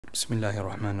بسم الله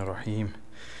الرحمن الرحيم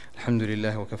الحمد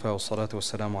لله وكفى والصلاة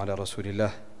والسلام على رسول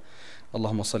الله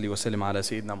اللهم صل وسلم على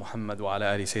سيدنا محمد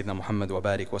وعلى آل سيدنا محمد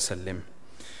وبارك وسلم.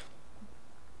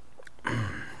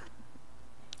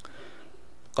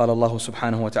 قال الله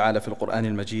سبحانه وتعالى في القرآن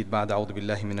المجيد بعد أعوذ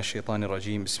بالله من الشيطان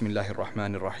الرجيم بسم الله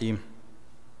الرحمن الرحيم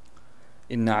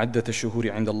إن عدة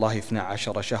الشهور عند الله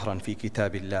 12 شهرا في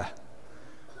كتاب الله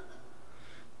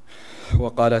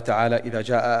وقال تعالى إذا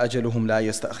جاء أجلهم لا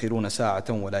يستأخرون ساعة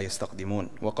ولا يستقدمون.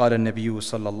 وقال النبي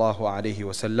صلى الله عليه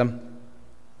وسلم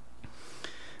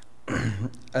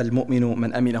المؤمن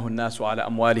من أمنه الناس على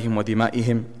أموالهم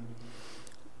ودمائهم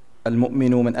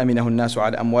المؤمن من أمنه الناس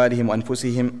على أموالهم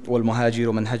وأنفسهم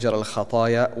والمهاجر من هجر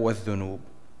الخطايا والذنوب.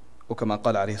 وكما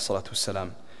قال عليه الصلاة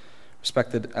والسلام.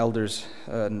 Respected elders,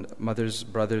 mothers,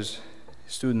 brothers,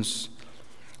 students,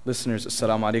 listeners,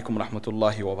 Assalamu alaikum wa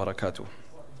rahmatullahi wa barakatuh.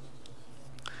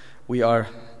 We are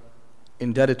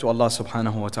indebted to Allah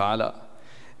subhanahu wa ta'ala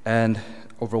and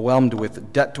overwhelmed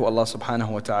with debt to Allah subhanahu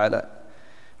wa ta'ala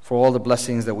for all the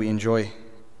blessings that we enjoy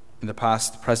in the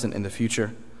past, present, and the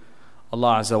future.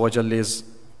 Allah Azza wa Jalla is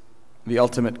the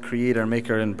ultimate creator,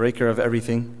 maker, and breaker of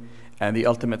everything, and the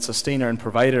ultimate sustainer and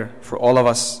provider for all of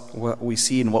us, what we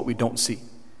see and what we don't see.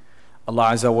 Allah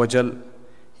Azza wa Jalla,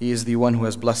 He is the one who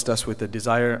has blessed us with the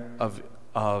desire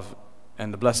of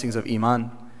and the blessings of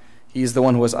Iman. He is the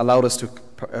one who has allowed us to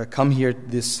come here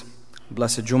this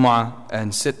blessed Jummah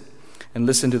and sit and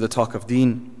listen to the talk of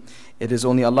Deen. It is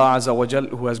only Allah Azza wa Jal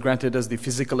who has granted us the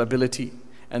physical ability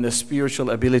and the spiritual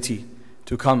ability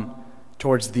to come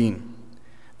towards Deen.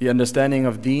 The understanding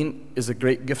of Deen is a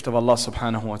great gift of Allah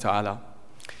subhanahu wa ta'ala.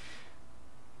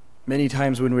 Many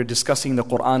times when we're discussing the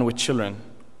Quran with children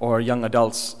or young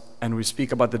adults, and we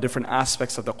speak about the different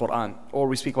aspects of the Quran, or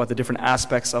we speak about the different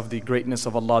aspects of the greatness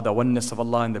of Allah, the oneness of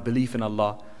Allah, and the belief in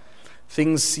Allah,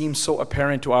 things seem so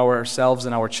apparent to ourselves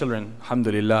and our children,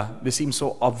 alhamdulillah. They seem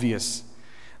so obvious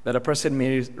that a person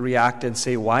may react and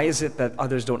say, why is it that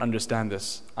others don't understand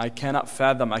this? I cannot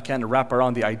fathom, I can't wrap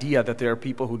around the idea that there are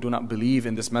people who do not believe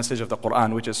in this message of the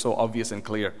Quran, which is so obvious and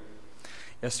clear.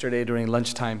 Yesterday during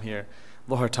lunchtime here,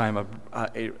 Dhuhr time,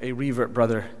 a revert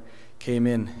brother came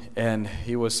in and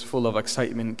he was full of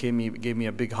excitement, gave me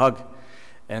a big hug,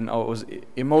 and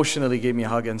emotionally gave me a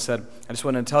hug and said, I just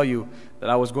want to tell you that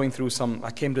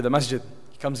I came to the masjid.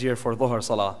 He comes here for Dhuhr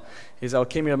Salah. He said, I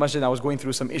came here to the masjid and I was going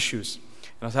through some issues.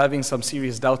 And I was having some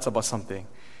serious doubts about something.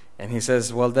 And he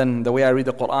says, well then, the way I read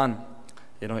the Quran,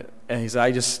 and he said,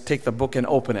 I just take the book and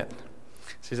open it.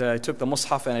 So he said, I took the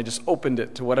mushaf and I just opened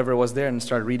it to whatever was there and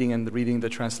started reading the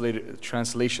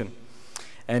translation.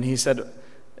 And he said,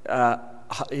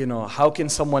 how can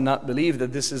someone not believe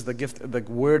that this is the gift, the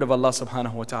word of Allah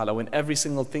subhanahu wa ta'ala, when every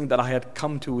single thing that I had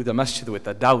come to the masjid with,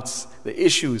 the doubts, the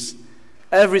issues,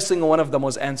 every single one of them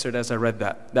was answered as I read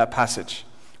that passage.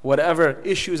 Whatever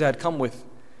issues I had come with,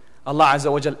 Allah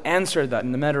Azza wa Jal answered that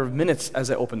in a matter of minutes as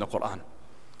I opened the Quran.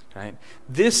 Right?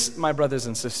 This, my brothers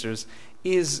and sisters,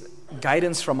 is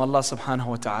guidance from Allah subhanahu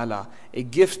wa ta'ala, a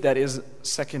gift that is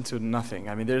second to nothing.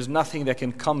 I mean, there's nothing that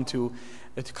can come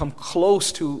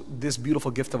close to this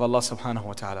beautiful gift of Allah subhanahu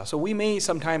wa ta'ala. So we may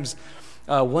sometimes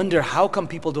wonder, how come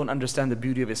people don't understand the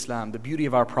beauty of Islam, the beauty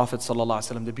of our Prophet sallallahu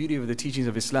alaihi wasallam, the beauty of the teachings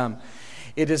of Islam.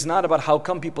 It is not about how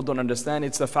come people don't understand,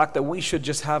 it's the fact that we should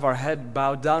just have our head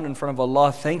bowed down in front of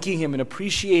Allah, thanking Him and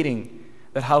appreciating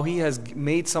that how He has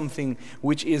made something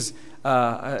which is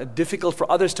difficult for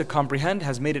others to comprehend,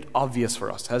 has made it obvious for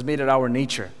us, has made it our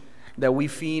nature. That we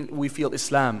feel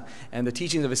Islam and the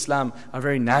teachings of Islam are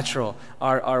very natural,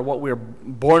 are what we're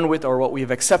born with or what we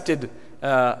have accepted,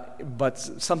 but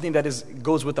something that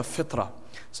goes with the fitrah.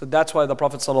 So that's why the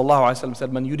Prophet ﷺ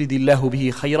said, "Man yuridillahu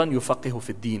bihi khayran yufaqihu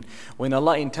fid din." When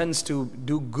Allah intends to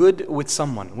do good with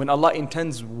someone, when Allah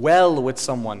intends well with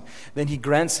someone, then He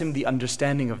grants him the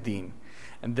understanding of Deen.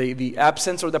 And the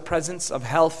absence or the presence of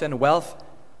health and wealth,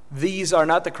 these are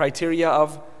not the criteria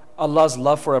of Allah's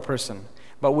love for a person.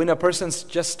 But when a person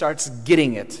just starts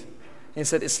getting it, he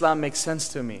said, Islam makes sense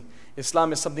to me.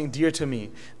 Islam is something dear to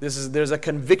me. There's a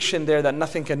conviction there that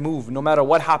nothing can move. No matter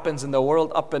what happens in the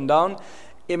world, up and down,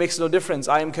 it makes no difference.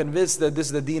 I am convinced that this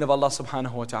is the deen of Allah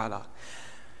subhanahu wa ta'ala.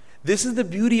 This is the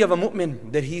beauty of a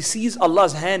mu'min, that he sees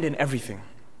Allah's hand in everything.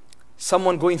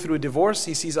 Someone going through a divorce,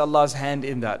 he sees Allah's hand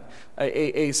in that.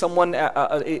 Someone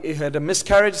had a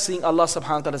miscarriage, seeing Allah subhanahu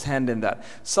wa ta'ala's hand in that.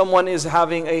 Someone is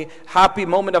having a happy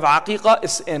moment of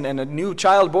aqiqah and a new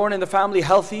child born in the family,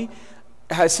 healthy,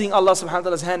 seeing Allah subhanahu wa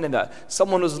ta'ala's hand in that.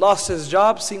 Someone who's lost his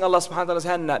job, seeing Allah subhanahu wa ta'ala's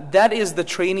hand in that. That is the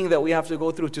training that we have to go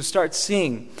through to start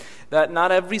seeing that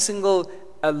not every single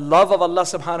a love of Allah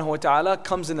subhanahu wa ta'ala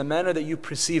comes in the manner that you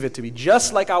perceive it to be.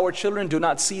 Just like our children do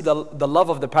not see the love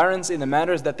of the parents in the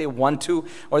manners that they want to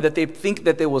or that they think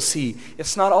that they will see.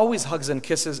 It's not always hugs and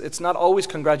kisses. It's not always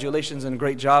congratulations and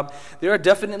great job. There are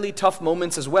definitely tough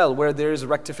moments as well where there is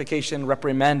rectification,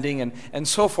 reprimanding, and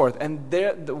so forth. And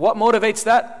what motivates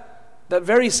that? That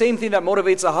very same thing that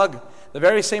motivates a hug, the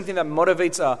very same thing that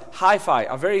motivates a high five,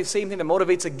 a very same thing that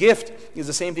motivates a gift is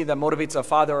the same thing that motivates a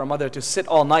father or a mother to sit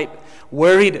all night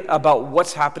worried about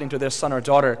what's happening to their son or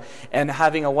daughter and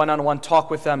having a one-on-one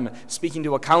talk with them, speaking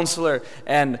to a counselor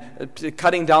and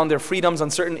cutting down their freedoms on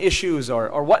certain issues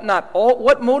or whatnot.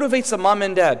 What motivates a mom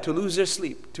and dad to lose their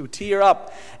sleep, to tear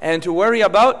up and to worry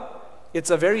about? It's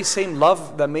a very same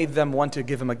love that made them want to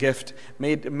give him a gift,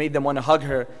 made them want to hug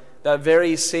her. That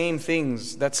very same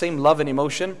things, that same love and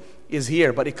emotion is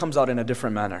here, but it comes out in a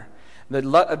different manner.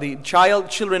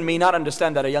 Children may not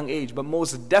understand at a young age, but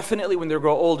most definitely when they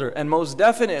grow older, and most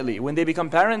definitely when they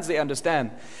become parents, they understand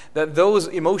that those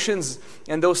emotions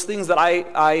and those things that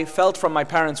I felt from my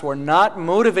parents were not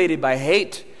motivated by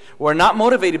hate, were not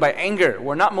motivated by anger,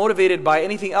 were not motivated by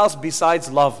anything else besides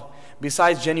love,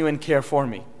 besides genuine care for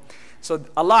me. So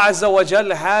Allah Azza wa Jal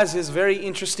has His very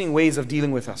interesting ways of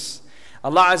dealing with us.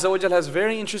 Allah Azza wa Jal has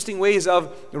very interesting ways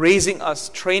of raising us,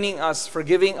 training us,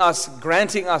 forgiving us,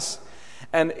 granting us.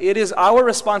 And it is our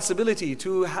responsibility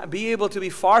to be able to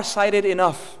be far-sighted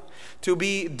enough, to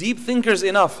be deep thinkers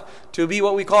enough, to be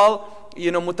what we call,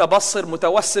 mutabassir,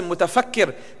 mutawassim,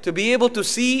 mutafakkir, to be able to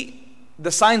see the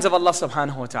signs of Allah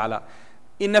subhanahu wa ta'ala.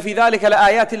 Inna fi dhalika la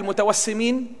ayatil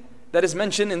mutawassimin. That is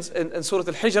mentioned in Surah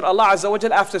Al-Hijr. Allah Azza wa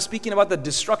Jal, after speaking about the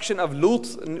destruction of Lut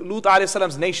alayhi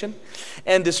salam's nation,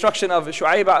 and destruction of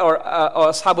Shu'aib or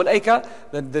Ashabul Aika,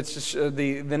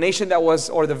 the nation that was,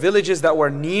 or the villages that were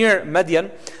near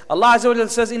Madian, Allah Azza wa Jal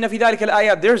says, Inna fi dhalika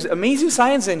al-ayat, there's amazing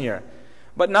science in here.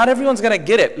 But not everyone's going to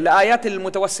get it. لَآيَاتِ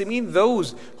الْمُتَوَسِّمِينَ,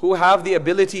 those who have the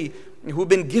ability, who've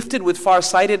been gifted with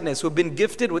farsightedness, who've been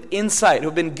gifted with insight,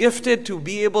 who've been gifted to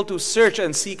be able to search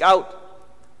and seek out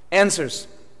answers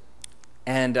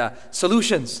and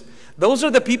solutions. Those are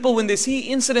the people, when they see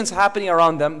incidents happening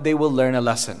around them, they will learn a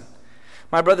lesson.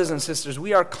 My brothers and sisters,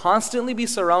 we are constantly be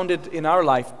surrounded in our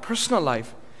life, personal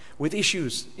life, with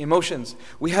issues, emotions.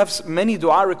 We have many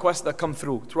dua requests that come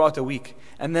throughout the week,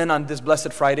 and then on this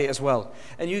blessed Friday as well.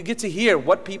 And you get to hear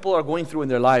what people are going through in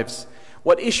their lives,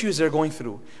 what issues they're going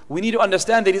through. We need to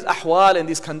understand that these ahwal and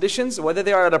these conditions, whether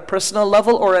they are at a personal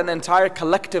level or an entire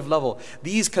collective level,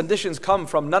 these conditions come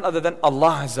from none other than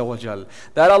Allah Azza wa Jal.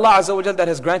 That Allah Azza wa Jal that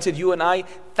has granted you and I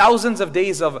thousands of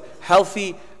days of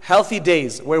healthy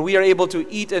days where we are able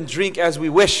to eat and drink as we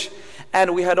wish,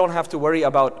 and we don't have to worry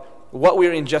about what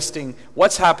we're ingesting,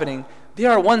 what's happening.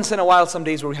 There are once in a while some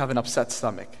days where we have an upset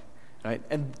stomach. Right?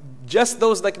 And just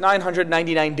those like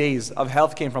 999 days of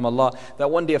health came from Allah.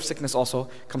 That one day of sickness also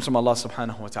comes from Allah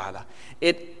subhanahu wa ta'ala.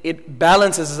 It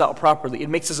balances us out properly. It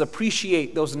makes us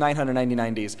appreciate those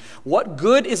 999 days. What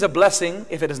good is a blessing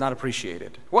if it is not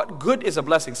appreciated? What good is a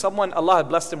blessing? Allah had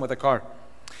blessed him with a car,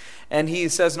 and he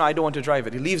says, no, I don't want to drive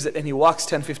it. He leaves it and he walks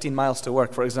 10, 15 miles to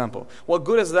work, for example. What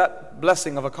good is that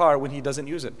blessing of a car when he doesn't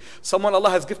use it? Someone Allah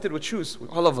has gifted with shoes,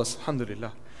 all of us,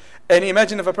 alhamdulillah. And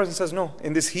imagine if a person says, no,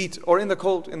 in this heat or in the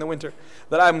cold, in the winter,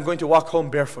 that I'm going to walk home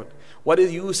barefoot. What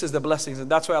is use is the blessings.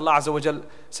 And that's why Allah Azza wa Jal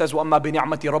says, وَأَمَّا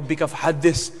بِنِعْمَةِ رَبِّكَ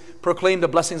فَحَدِّثْ. Proclaim the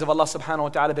blessings of Allah subhanahu wa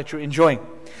ta'ala that you're enjoying.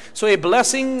 So a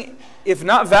blessing, if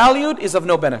not valued, is of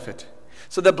no benefit.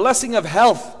 So the blessing of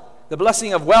health, the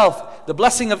blessing of wealth, the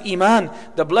blessing of iman,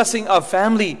 the blessing of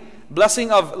family,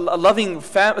 blessing of a loving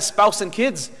spouse and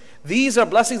kids, these are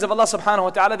blessings of Allah subhanahu wa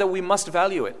ta'ala that we must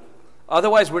value it.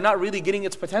 Otherwise, we're not really getting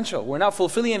its potential. We're not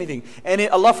fulfilling anything. And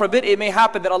Allah forbid, it may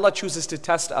happen that Allah chooses to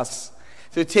test us,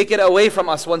 to take it away from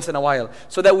us once in a while,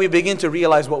 so that we begin to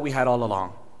realize what we had all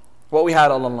along. What we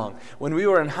had all along. When we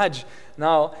were in Hajj,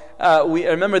 now, I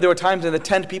remember there were times in the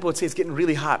tent, people would say it's getting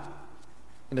really hot.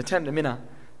 In the tent in Mina.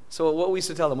 So what we used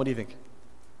to tell them, what do you think? He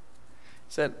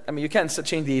said, you can't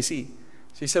change the AC.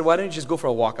 So he said, why don't you just go for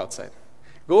a walk outside?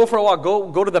 Go for a walk,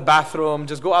 go to the bathroom,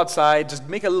 just go outside, just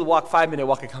make a little walk, 5-minute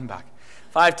walk and come back.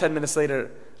 5-10 minutes later,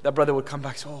 that brother would come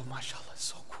back and say, oh, mashallah, it's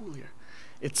so cool here.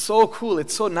 It's so cool,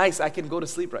 it's so nice, I can go to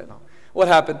sleep right now. What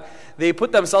happened? They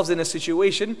put themselves in a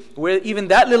situation where even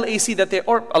that little AC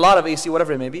or a lot of AC,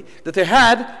 whatever it may be, that they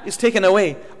had is taken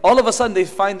away. All of a sudden, they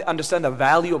understand the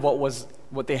value of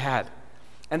what they had.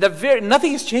 And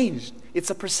nothing has changed. It's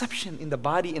a perception in the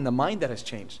body, in the mind that has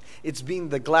changed. It's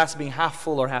the glass being half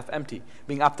full or half empty,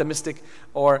 being optimistic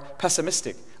or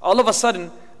pessimistic. All of a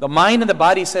sudden, the mind and the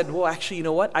body said, well, actually, you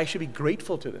know what? I should be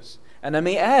grateful to this. And I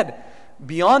may add,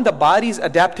 beyond the body's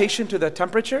adaptation to the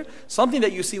temperature, something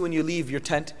that you see when you leave your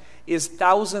tent is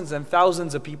thousands and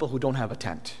thousands of people who don't have a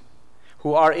tent,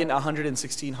 who are in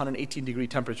 116, 118 degree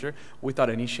temperature without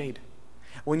any shade.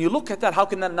 When you look at that, how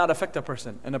can that not affect a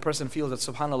person? And a person feels that,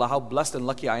 subhanAllah, how blessed and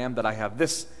lucky I am that I have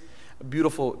this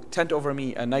beautiful tent over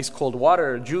me, a nice cold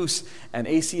water, juice, and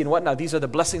AC and whatnot. These are the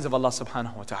blessings of Allah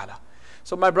subhanahu wa ta'ala.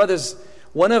 So my brothers,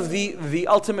 one of the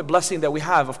ultimate blessing that we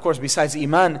have, of course, besides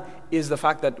Iman, is the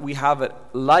fact that we have a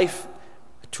life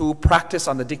to practice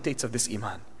on the dictates of this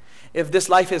Iman. If this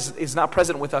life is not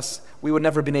present with us, we would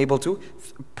never been able to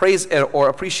praise or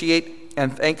appreciate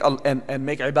and thank and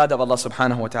make ibadah of Allah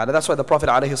subhanahu wa ta'ala. That's why the Prophet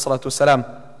alayhi salatu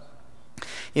wasalam,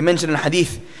 he mentioned in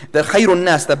hadith that khayrun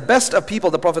nas, the best of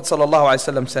people, the Prophet sallallahu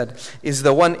alaihi wasallam said,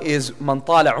 is man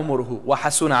tala umruhu wa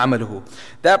hasuna amaluhu.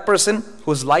 That person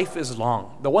whose life is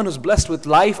long, the one who's blessed with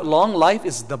long life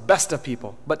is the best of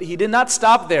people. But he did not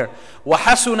stop there. Wa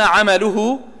hasuna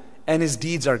amaluhu, and his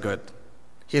deeds are good.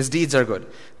 His deeds are good.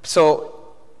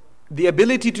 So the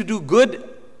ability to do good,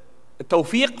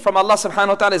 tawfiq from Allah subhanahu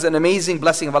wa ta'ala, is an amazing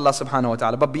blessing of Allah subhanahu wa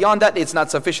ta'ala. But beyond that, it's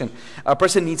not sufficient. A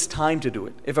person needs time to do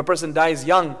it. If a person dies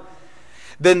young,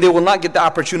 then they will not get the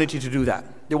opportunity to do that.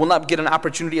 They will not get an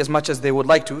opportunity as much as they would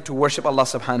like to worship Allah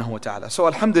subhanahu wa ta'ala. So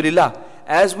alhamdulillah,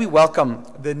 as we welcome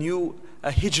the new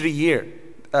Hijri year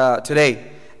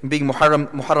today, being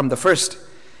Muharram the 1st,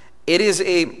 it is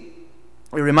a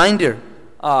reminder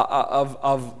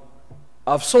of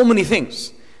so many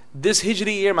things. This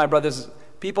Hijri year, my brothers,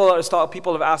 people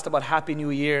have asked about Happy New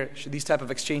Year. These type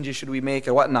of exchanges should we make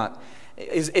or whatnot?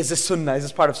 Is this Sunnah? Is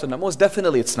this part of Sunnah? Most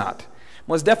definitely it's not.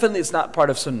 Most definitely it's not part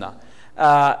of Sunnah.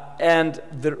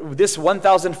 This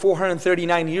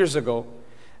 1,439 years ago,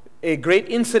 a great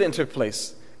incident took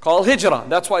place called Hijrah.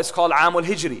 That's why it's called Amul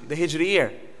Hijri, the Hijri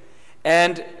year.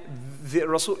 And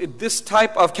this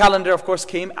type of calendar, of course,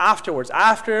 came afterwards,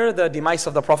 after the demise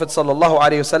of the Prophet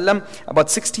ﷺ, about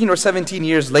 16 or 17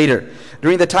 years later.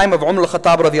 During the time of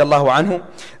al-Khattab radiallahu anhu,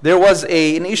 there was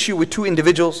an issue with two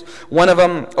individuals. One of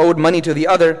them owed money to the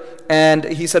other, and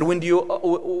he said, when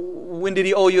did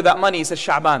he owe you that money? He said,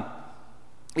 Sha'ban.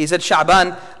 He said,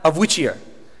 Sha'ban of which year?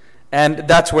 And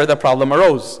that's where the problem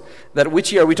arose. That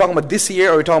which year? Are we talking about this year?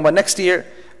 Or are we talking about next year?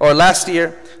 Or last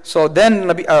year? So then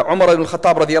Umar ibn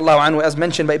Khattab radiallahu anhu, as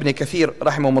mentioned by Ibn Kathir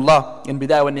rahimahumullah in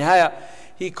Bidayah wa Nihaya,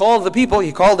 he called the people,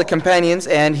 he called the companions,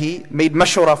 and he made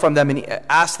mashwara from them, and he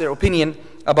asked their opinion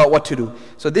about what to do.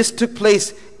 So this took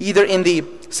place either in the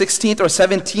 16th or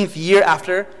 17th year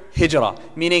after Hijrah,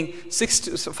 meaning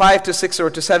 5 to 6 or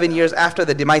to 7 years after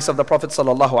the demise of the Prophet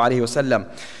sallallahu alaihi wasallam.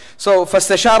 So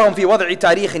فاستشارهم في وضع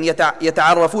تاريخ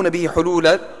يتعرفون به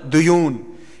حلول ديون.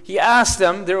 He asked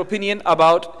them their opinion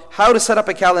about how to set up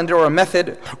a calendar or a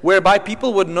method whereby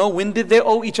people would know when did they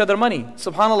owe each other money.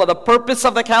 SubhanAllah, the purpose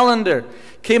of the calendar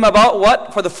came about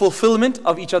what? For the fulfillment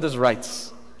of each other's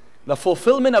rights. The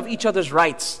fulfillment of each other's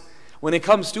rights when it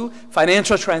comes to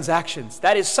financial transactions.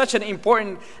 That is such an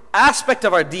important aspect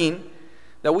of our deen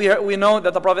that we know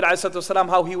that the Prophet ﷺ,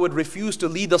 how he would refuse to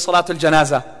lead the Salatul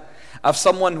Janazah of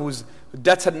someone whose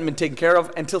debts hadn't been taken care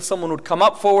of, until someone would come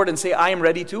up forward and say, I am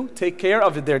ready to take care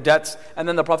of their debts. And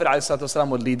then the Prophet ﷺ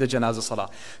would lead the Janazah Salah.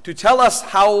 To tell us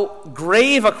how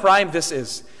grave a crime this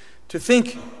is, to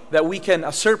think that we can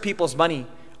assert people's money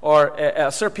or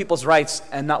assert people's rights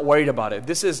and not worried about it.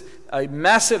 This is a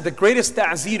massive, the greatest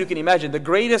ta'zeer you can imagine, the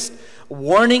greatest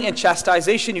warning and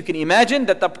chastisation you can imagine,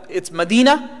 that it's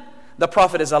Medina, the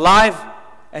Prophet is alive,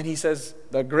 and he says,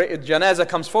 the great janazah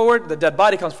comes forward, the dead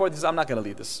body comes forward, he says, I'm not going to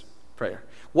lead this prayer.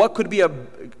 What could be a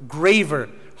graver,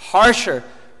 harsher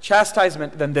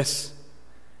chastisement than this?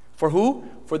 For who?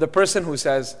 For the person who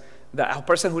says, the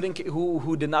person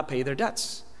who did not pay their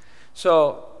debts.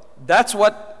 So that's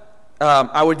what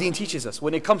our deen teaches us.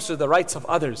 When it comes to the rights of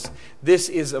others, this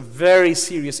is a very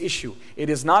serious issue. It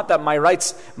is not that my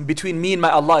rights between me and my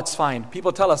Allah, it's fine.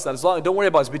 People tell us that as long, don't worry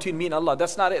about it, it's between me and Allah.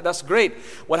 That's not it. That's great.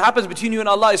 What happens between you and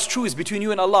Allah is true, it's between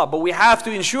you and Allah. But we have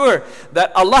to ensure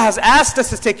that Allah has asked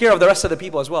us to take care of the rest of the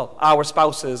people as well. Our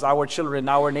spouses, our children,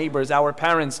 our neighbors, our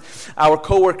parents, our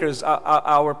co-workers,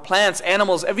 our plants,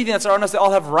 animals, everything that's around us, they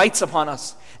all have rights upon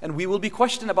us. And we will be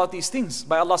questioned about these things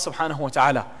by Allah subhanahu wa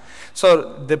ta'ala.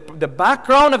 So the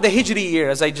background of the Hijri year,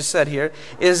 as I just said here,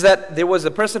 is that there was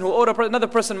a person who owed another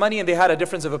person money, and they had a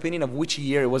difference of opinion of which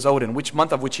year it was owed in, which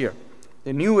month of which year.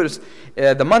 They knew it was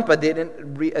the month, but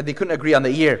they couldn't agree on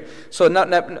the year. So Umar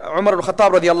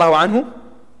al-Khattab radiallahu anhu,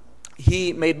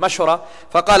 he made mashwara.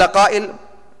 فَقَالَ قَائِل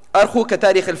أرخو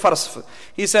كتاريخ الفرس.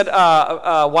 He said,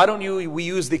 why don't we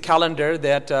use the calendar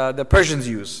that the Persians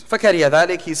use? فكره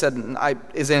ذلك. He said,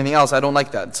 is there anything else? I don't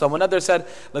like that. Someone other said,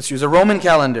 let's use a Roman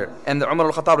calendar. And Umar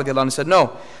al-Khattab radiallahu anhu said,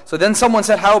 no. So then someone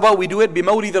said, how about we do it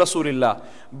بمولد رسول الله,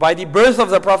 by the birth of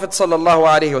the Prophet sallallahu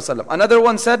alaihi wasallam. Another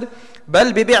one said,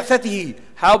 بل ببعثته.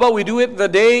 How about we do it the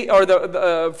day or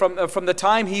from the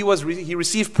time he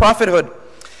received prophethood.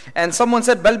 And someone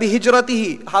said, بل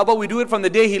بهجرته. How about we do it from the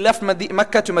day he left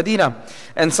Mecca to Medina?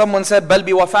 And someone said, بل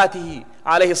بوفاته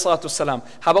عليه الصلاة والسلام.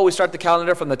 How about we start the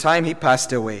calendar from the time he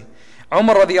passed away?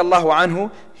 عمر رضي الله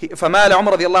عنه فمال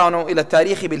عمر رضي الله عنه إلى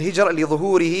التاريخ بالهجرة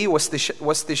لظهوره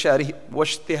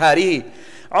واشتهاره.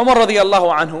 Umar رضي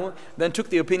الله عنه then took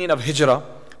the opinion of hijrah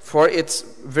for its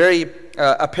very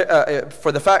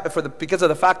because of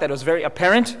the fact that it was very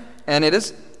apparent and it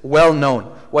is well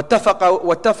known.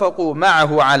 واتفقوا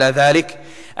معه على ذلك.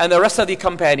 And the rest of the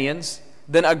companions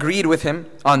then agreed with him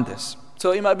on this.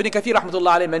 So Imam Ibn Kathir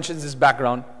rahmatullah alayhi mentions this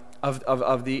background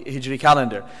of the Hijri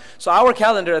calendar. So our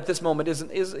calendar at this moment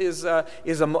is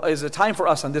a time for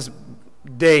us on this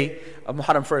day of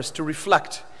Muharram 1st to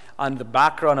reflect on the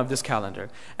background of this calendar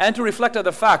and to reflect on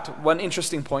the fact. One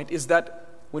interesting point is that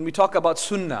when we talk about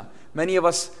sunnah, many of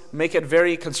us make it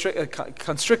very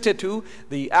constricted to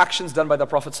the actions done by the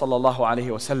Prophet sallallahu alaihi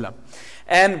wasallam,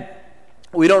 and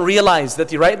we don't realize that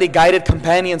the rightly guided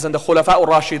companions and the Khulafa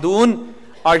ur-Rashidun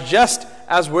are just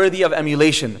as worthy of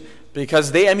emulation,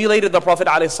 because they emulated the Prophet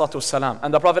ﷺ.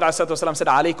 And the Prophet ﷺ said,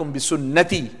 "Alaykum bi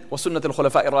sunnati wa sunnat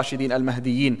al-khulafa ar-rashidin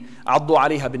al-mahdiyyin. Addu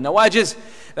alayha bin nawajiz."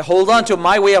 Hold on to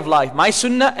my way of life, my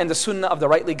sunnah and the sunnah of the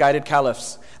rightly guided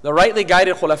caliphs, the rightly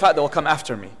guided khulafa that will come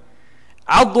after me.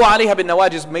 Addu alayha bin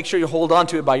nawajiz. Make sure you hold on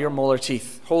to it by your molar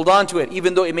teeth. Hold on to it,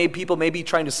 even though people may be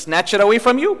trying to snatch it away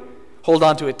from you. Hold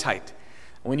on to it tight.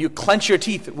 When you clench your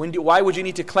teeth, why would you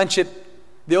need to clench it?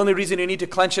 The only reason you need to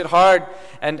clench it hard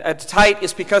and tight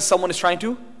is because someone is trying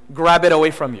to grab it away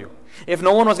from you. If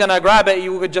no one was going to grab it,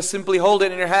 you would just simply hold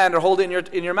it in your hand or hold it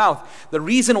in your mouth. The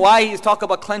reason why he's talking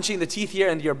about clenching the teeth here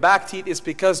and your back teeth is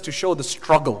because to show the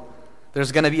struggle.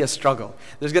 There's going to be a struggle.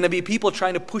 There's going to be people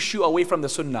trying to push you away from the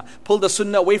sunnah, pull the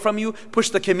sunnah away from you,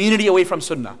 push the community away from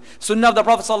sunnah. Sunnah of the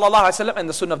Prophet ﷺ and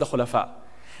the sunnah of the khulafa.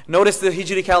 Notice the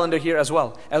Hijri calendar here as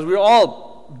well. As we're all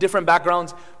different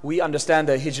backgrounds, we understand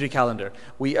the Hijri calendar.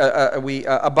 We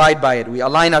abide by it. We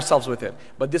align ourselves with it.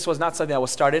 But this was not something that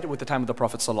was started with the time of the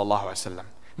Prophet ﷺ.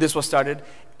 This was started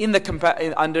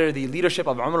under the leadership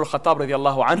of Umar al-Khattab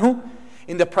radiallahu anhu,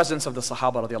 in the presence of the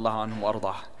Sahaba radiallahu anhum wa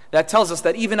ardah. That tells us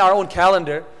that even our own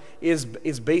calendar is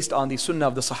based on the sunnah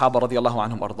of the Sahaba radiallahu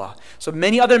anhum wa ardah. So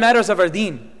many other matters of our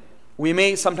deen, we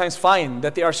may sometimes find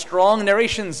that there are strong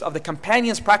narrations of the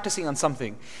companions practicing on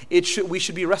something. We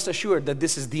should be rest assured that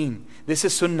this is deen, this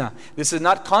is sunnah. This is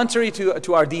not contrary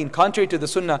to our deen, contrary to the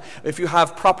sunnah. If you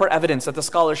have proper evidence that the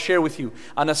scholars share with you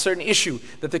on a certain issue,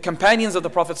 that the companions of the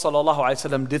Prophet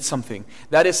ﷺ did something,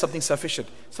 that is something sufficient.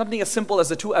 Something as simple as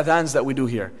the 2 adhans that we do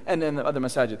here and in the other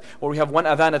masajid, where we have one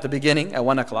adhan at the beginning at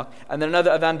 1 o'clock and then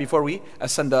another adhan before we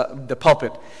ascend the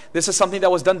pulpit. This is something that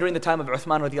was done during the time of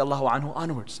Uthman radiallahu anhu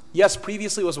onwards. Yes,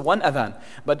 previously it was 1 adhan,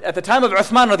 but at the time of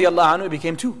Uthman radiallahu anhu it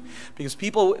became 2, because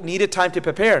people needed time to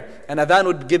prepare. An adhan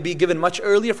would be given much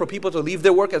earlier for people to leave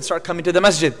their work and start coming to the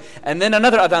masjid, and then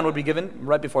another adhan would be given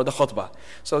right before the khutbah.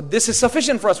 So this is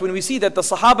sufficient for us. When we see that the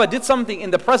Sahaba did something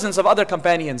in the presence of other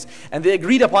companions and they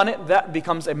agreed upon it, that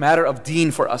becomes a matter of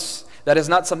deen for us. That is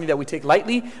not something that we take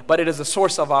lightly, but it is a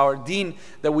source of our deen,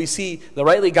 that we see the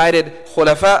rightly guided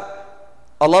khulafa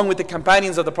along with the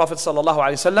companions of the Prophet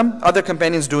ﷺ, other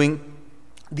companions doing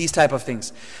these type of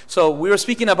things. So we were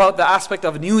speaking about the aspect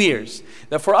of New Year's.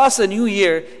 That for us a New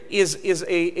Year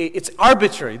it's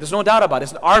arbitrary. There's no doubt about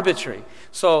it. It's arbitrary.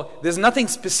 So there's nothing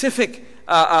specific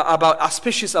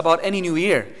auspicious about any New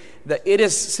Year. That it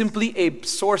is simply a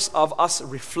source of us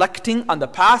reflecting on the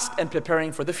past and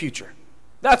preparing for the future.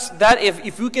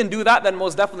 If we can do that, then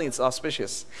most definitely it's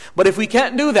auspicious. But if we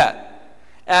can't do that,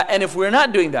 and if we're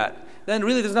not doing that, then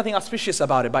really there's nothing auspicious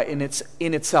about it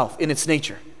in itself, in its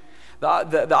nature.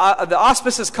 The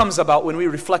auspices comes about when we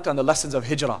reflect on the lessons of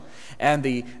hijrah and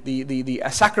the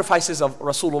sacrifices of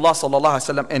Rasulullah sallallahu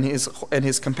alaihi wasallam and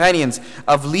his companions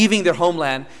of leaving their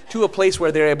homeland to a place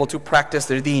where they're able to practice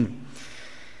their deen.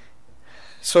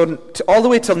 So all the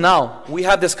way till now, we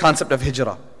have this concept of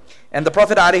hijrah. And the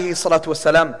Prophet alayhi salatu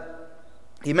wasalam,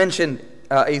 he mentioned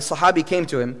a Sahabi came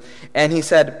to him and he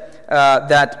said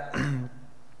that,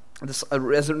 this,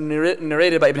 as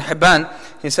narrated by Ibn Hibban,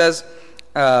 he says,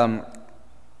 خرج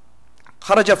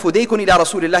فديك إلى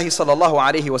رسول الله صلى الله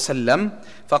عليه وسلم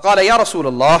فقال يا رسول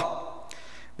الله.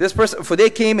 This person, for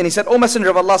they came and he said, O Messenger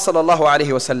of Allah sallallahu alayhi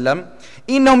wasallam,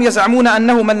 إِنَّهُمْ يَزْعَمُونَ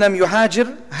أَنَّهُ مَنْ لَمْ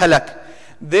يُهَاجِرْ هَلَكْ.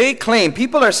 They claim,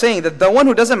 people are saying that the one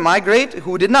who doesn't migrate,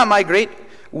 who did not migrate,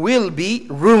 will be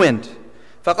ruined.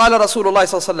 فقال رسول الله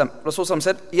صلى الله عليه وسلم, Rasul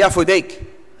said, يا فديك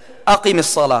أقم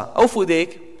الصلاة. O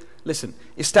Fudayk, listen,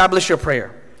 establish your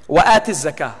prayer. وآت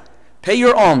الزكاة, pay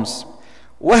your alms.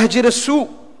 وهجر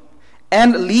السوء,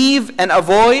 and leave and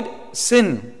avoid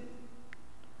sin.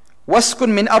 واسكن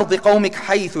من أرض قومك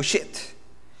حيث شئت,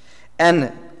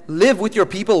 and live with your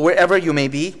people wherever you may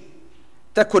be.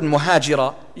 تكن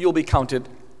مهاجرة, you'll be counted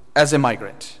as a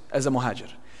migrant, as a muhajir.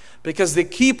 Because the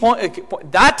key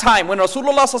point, that time when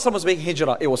Rasulullah was making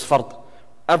hijrah, it was fard.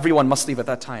 Everyone must leave at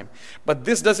that time. But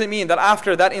this doesn't mean that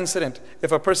after that incident,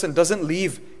 if a person doesn't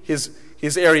leave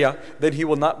his area, that he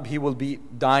will be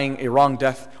dying a wrong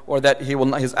death, or that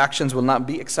his actions will not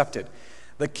be accepted.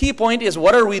 The key point is,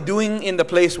 what are we doing in the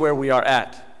place where we are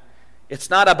at? It's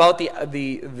not about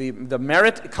the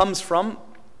merit. It comes from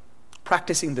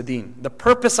practicing the deen. The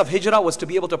purpose of hijrah was to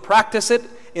be able to practice it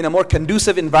in a more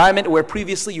conducive environment where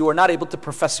previously you were not able to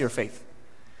profess your faith.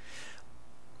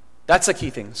 That's a key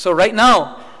thing. So right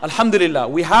now, alhamdulillah,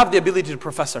 we have the ability to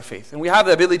profess our faith, and we have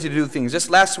the ability to do things.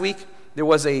 Just last week, there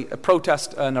was a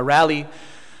protest and a rally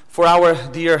for our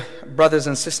dear brothers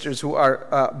and sisters who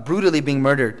are brutally being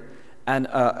murdered and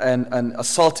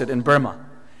assaulted in Burma,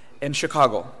 in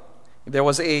Chicago. There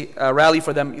was a rally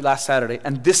for them last Saturday,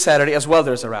 and this Saturday as well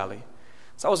there's a rally.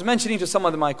 So I was mentioning to some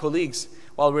of my colleagues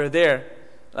while we were there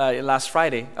last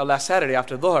Saturday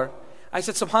after Dhuhr, I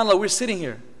said, subhanAllah, we're sitting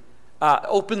here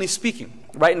openly speaking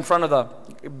right in front of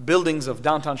the buildings of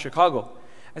downtown Chicago.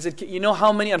 I said, you know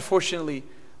how many, unfortunately,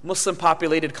 Muslim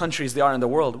populated countries there are in the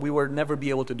world? We would never be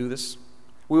able to do this.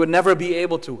 We would never be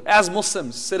able to, as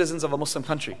Muslims, citizens of a Muslim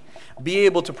country, be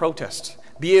able to protest,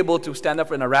 be able to stand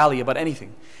up in a rally about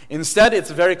anything. Instead,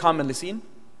 it's very commonly seen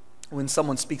when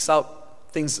someone speaks out,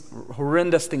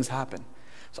 horrendous things happen.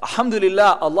 So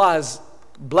alhamdulillah, Allah has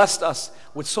blessed us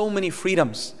with so many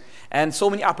freedoms and so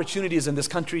many opportunities in this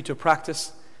country to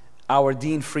practice our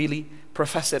deen freely,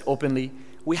 profess it openly.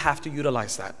 We have to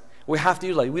utilize that. We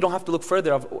don't have to look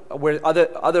further of where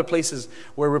other places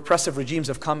where repressive regimes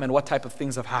have come and what type of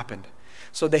things have happened.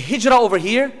 So the hijrah over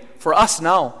here for us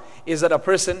now is that a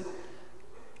person,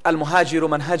 al-muhajiru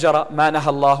man hajara ma naha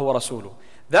Allahu wa rasuluhu.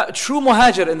 That true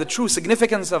muhajir and the true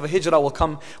significance of a hijrah will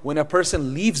come when a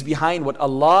person leaves behind what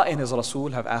Allah and His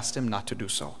Rasul have asked him not to do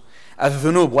so.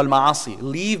 Al-dhunub wal-ma'asi,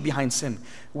 leave behind sin.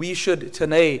 We should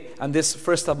today, on this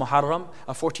 1st of Muharram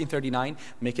of 1439,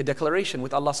 make a declaration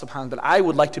with Allah subhanahu wa ta'ala. I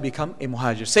would like to become a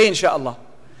muhajir. Say inshaAllah,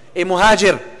 a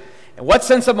muhajir. In what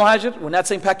sense of muhajir? We're not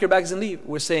saying pack your bags and leave.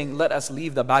 We're saying let us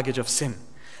leave the baggage of sin.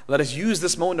 Let us use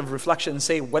this moment of reflection and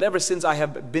say, whatever sins I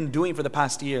have been doing for the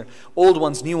past year, old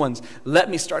ones, new ones, let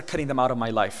me start cutting them out of my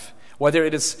life. Whether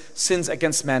it is sins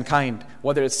against mankind,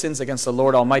 whether it's sins against the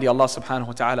Lord Almighty Allah subhanahu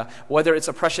wa ta'ala, whether it's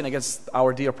oppression against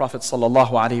our dear Prophet sallallahu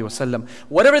alayhi wa sallam,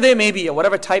 whatever they may be, or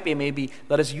whatever type it may be,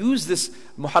 let us use this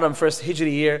Muharram 1st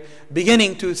Hijri year,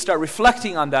 beginning to start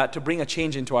reflecting on that to bring a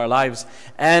change into our lives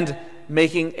and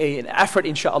making an effort,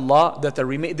 inshaAllah, that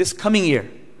this coming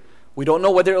year, we don't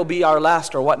know whether it will be our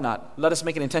last or whatnot. Let us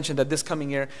make an intention that this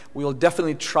coming year, we will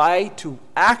definitely try to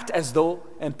act as though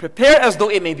and prepare as though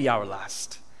it may be our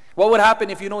last. What would happen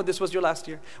if you know this was your last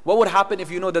year? What would happen if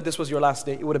you know that this was your last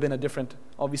day? It would have been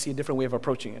obviously a different way of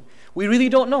approaching it. We really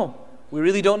don't know. We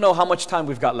really don't know how much time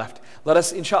we've got left. Let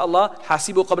us, inshaAllah,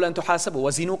 حَاسِبُوا قَبْلَ أَن تُحَاسَبُوا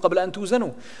وَزِنُوا قَبْلَ أَن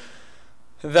تُوزَنُوا.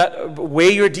 That weigh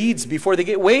your deeds before they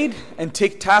get weighed, and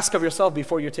take task of yourself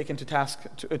before you're taken to task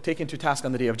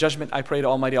on the day of judgment. I pray to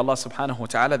Almighty Allah subhanahu wa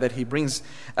ta'ala that He brings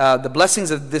the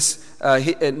blessings of this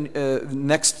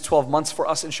next 12 months for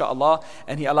us, inshaAllah,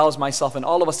 and He allows myself and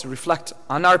all of us to reflect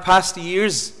on our past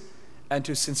years and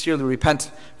to sincerely repent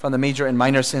from the major and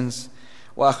minor sins.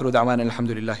 Wa akhiru da'wana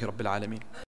alhamdulillahi rabbil alameen.